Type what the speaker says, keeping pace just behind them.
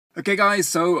Okay guys,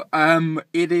 so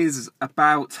it is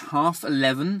about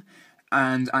 11:30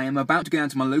 and I am about to go down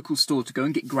to my local store to go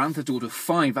and get Grand Theft Auto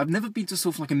 5. I've never been to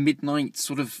sort of like a midnight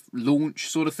sort of launch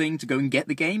sort of thing to go and get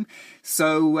the game.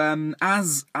 So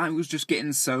as I was just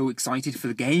getting so excited for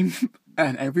the game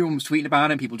and everyone was tweeting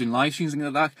about it, people doing live streams and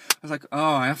things like that, I was like,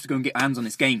 oh, I have to go and get hands on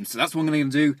this game. So that's what I'm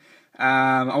going to do.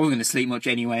 I wasn't going to sleep much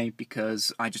anyway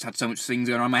because I just had so much things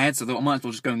going on in my head, so I thought I might as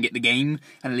well just go and get the game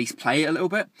and at least play it a little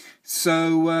bit.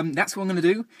 So that's what I'm going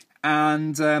to do,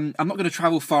 and I'm not going to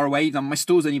travel far away. My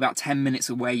store's only about 10 minutes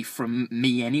away from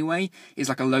me anyway. It's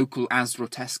like a local Asda or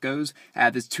Tesco's.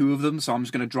 There's two of them, so I'm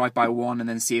just going to drive by one and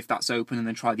then see if that's open and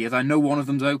then try the other. I know one of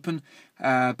them's open, but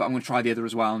I'm going to try the other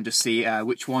as well and just see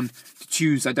which one to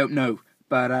choose. I don't know.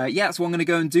 But yeah, that's what I'm going to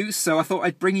go and do. So I thought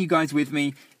I'd bring you guys with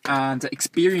me and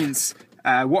experience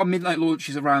what a midnight launch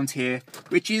is around here,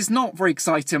 which is not very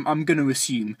exciting, I'm going to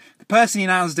assume. The person in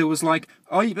Asda was like,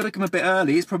 oh, you better come a bit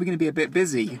early, it's probably going to be a bit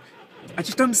busy. I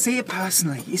just don't see it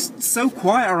personally. It's so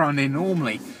quiet around here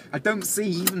normally. I don't see,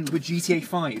 even with GTA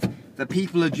 5, that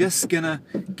people are just going to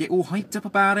get all hyped up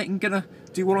about it and going to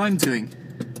do what I'm doing.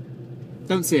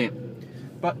 Don't see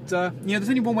it. But, you know, there's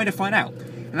only one way to find out,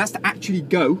 and that's to actually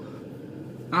go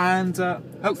and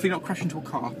hopefully not crash into a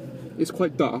car. It's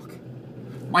quite dark.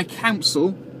 My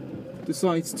council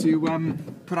decides to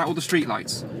put out all the street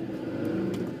lights.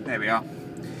 There we are.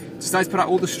 Decides to put out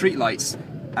all the street lights.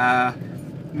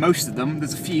 Most of them,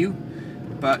 there's a few,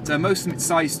 but most of them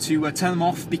decides to turn them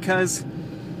off because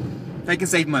they can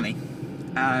save money.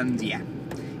 And yeah.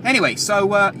 Anyway,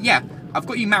 so yeah, I've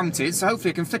got you mounted, so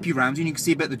hopefully I can flip you around and you can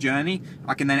see a bit of the journey.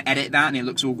 I can then edit that and it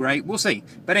looks all great. We'll see.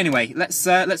 But anyway, let's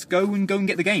go and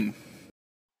get the game.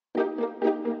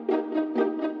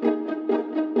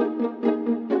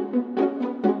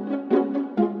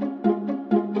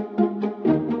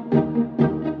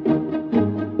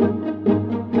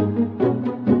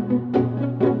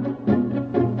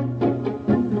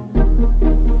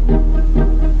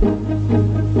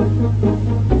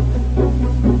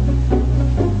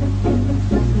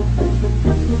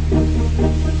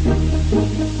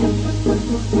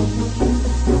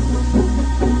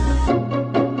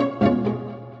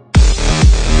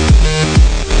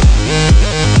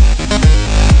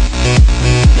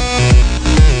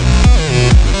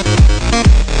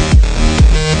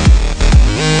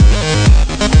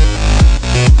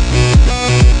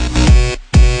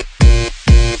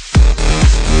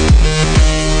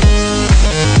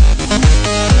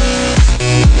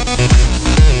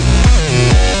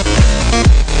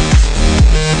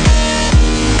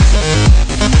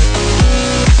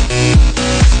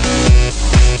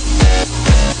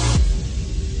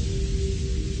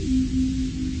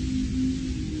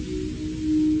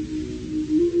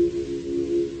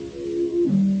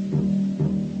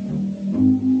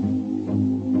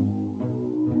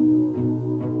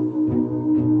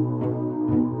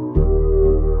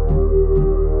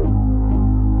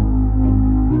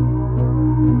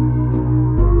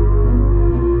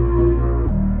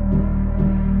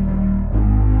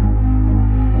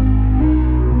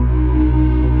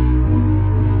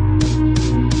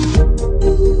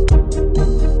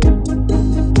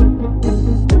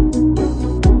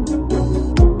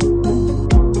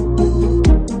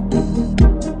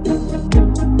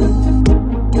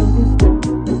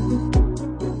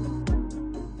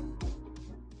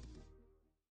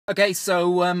 Okay,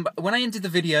 so when I ended the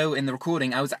video in the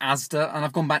recording, I was at Asda, and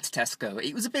I've gone back to Tesco.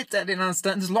 It was a bit dead in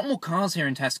Asda, and there's a lot more cars here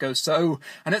in Tesco, so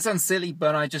I know it sounds silly,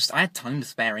 but I had time to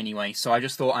spare anyway, so I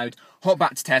just thought I'd hop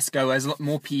back to Tesco. There's a lot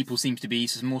more people, seems to be,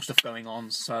 so there's more stuff going on,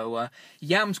 so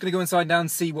yeah, I'm just going to go inside now and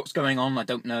see what's going on. I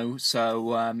don't know,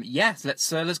 so yeah, let's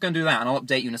go and do that, and I'll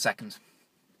update you in a second.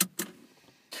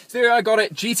 So there, I got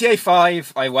it, GTA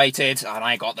 5, I waited, and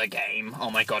I got the game. Oh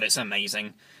my god, it's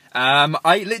amazing.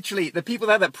 The people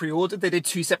there that pre-ordered, they did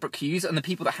 2 separate queues, and the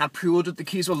people that had pre-ordered, the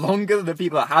queues were longer than the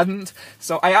people that hadn't.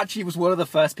 So I actually was one of the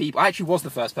first people, I actually was the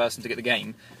first person to get the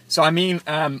game. So I mean,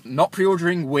 not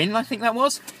pre-ordering win, I think that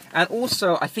was. And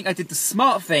also, I think I did the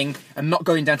smart thing and not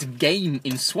going down to game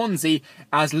in Swansea,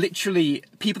 as literally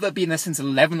people that have been there since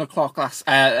 11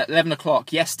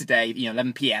 o'clock yesterday, you know,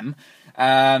 11 PM,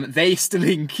 they still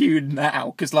in queue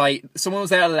now, because like someone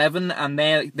was there at 11 and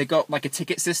they got like a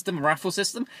ticket system, a raffle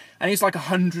system, and he's like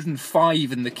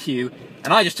 105 in the queue,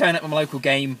 and I just turned up my local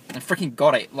game and freaking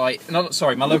got it, like, no,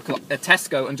 sorry, my local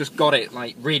Tesco, and just got it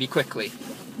like really quickly.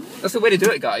 That's the way to do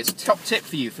it, guys. Top tip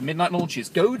for you for midnight launches: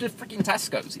 go to freaking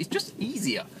Tesco's. It's just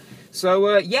easier.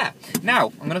 So yeah,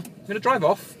 now I'm gonna drive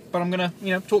off, but I'm gonna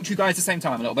talk to you guys at the same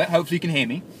time a little bit. Hopefully you can hear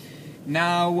me.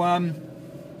 Now,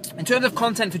 in terms of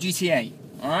content for GTA,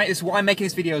 all right, this is why I'm making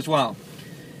this video as well.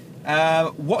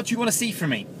 What do you want to see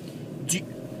from me?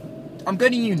 I'm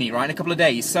going to uni, right, in a couple of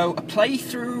days, so a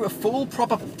playthrough, a full,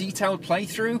 proper, detailed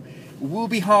playthrough will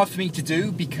be hard for me to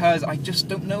do because I just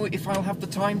don't know if I'll have the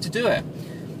time to do it.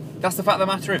 That's the fact of the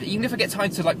matter of it. Even if I get time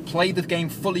to like play the game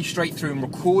fully straight through and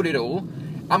record it all,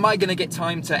 am I going to get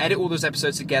time to edit all those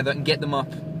episodes together and get them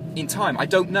up in time? I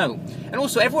don't know. And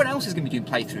also, everyone else is going to be doing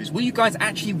playthroughs. Will you guys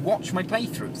actually watch my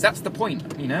playthroughs? That's the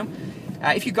point, you know?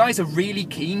 If you guys are really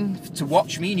keen to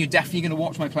watch me and you're definitely going to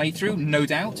watch my playthrough, no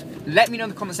doubt, let me know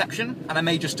in the comment section and I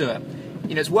may just do it.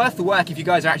 You know, it's worth the work if you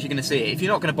guys are actually going to see it. If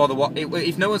you're not going to bother,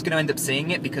 if no one's going to end up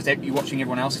seeing it because you're watching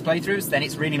everyone else's playthroughs, then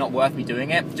it's really not worth me doing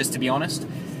it, just to be honest.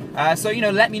 So, you know,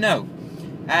 let me know.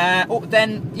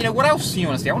 Then, you know, what else do you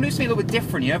want to see? I want to do something a little bit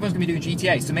different. You know, everyone's going to be doing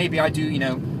GTA, so maybe I do, you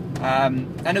know,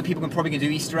 I know people are probably going to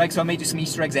do Easter eggs, so I may do some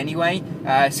Easter eggs anyway.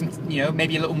 You know,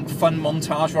 maybe a little fun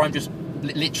montage where I'm just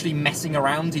literally messing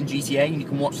around in GTA and you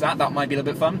can watch that. That might be a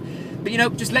little bit fun. But, you know,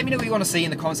 just let me know what you want to see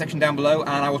in the comment section down below and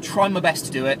I will try my best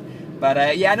to do it.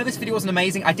 But yeah, I know this video wasn't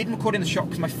amazing. I didn't record in the shop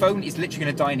because my phone is literally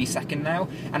going to die any second now.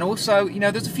 And also, you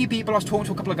know, there's a few people, I was talking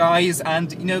to a couple of guys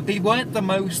and, you know, they weren't the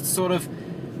most sort of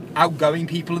outgoing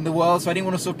people in the world, so I didn't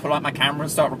want to sort of pull out my camera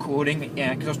and start recording,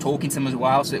 yeah, because I was talking to them as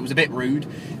well, so it was a bit rude.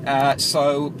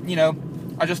 So, you know,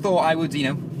 I just thought I would,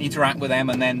 you know, interact with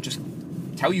them and then just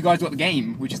tell you guys about the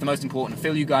game, which is the most important,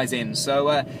 fill you guys in.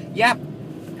 So, yeah,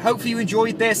 hopefully you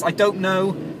enjoyed this. I don't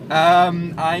know.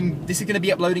 This is going to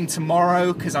be uploading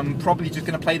tomorrow because I'm probably just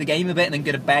going to play the game a bit and then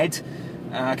go to bed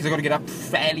because I've got to get up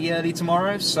fairly early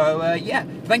tomorrow. So, yeah,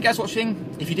 thank you guys for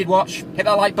watching. If you did watch, hit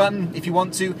that like button if you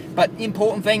want to. But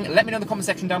important thing, let me know in the comment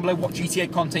section down below what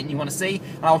GTA content you want to see,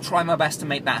 and I'll try my best to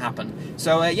make that happen.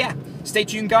 So, yeah, stay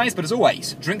tuned, guys. But as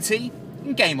always, drink tea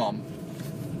and game on.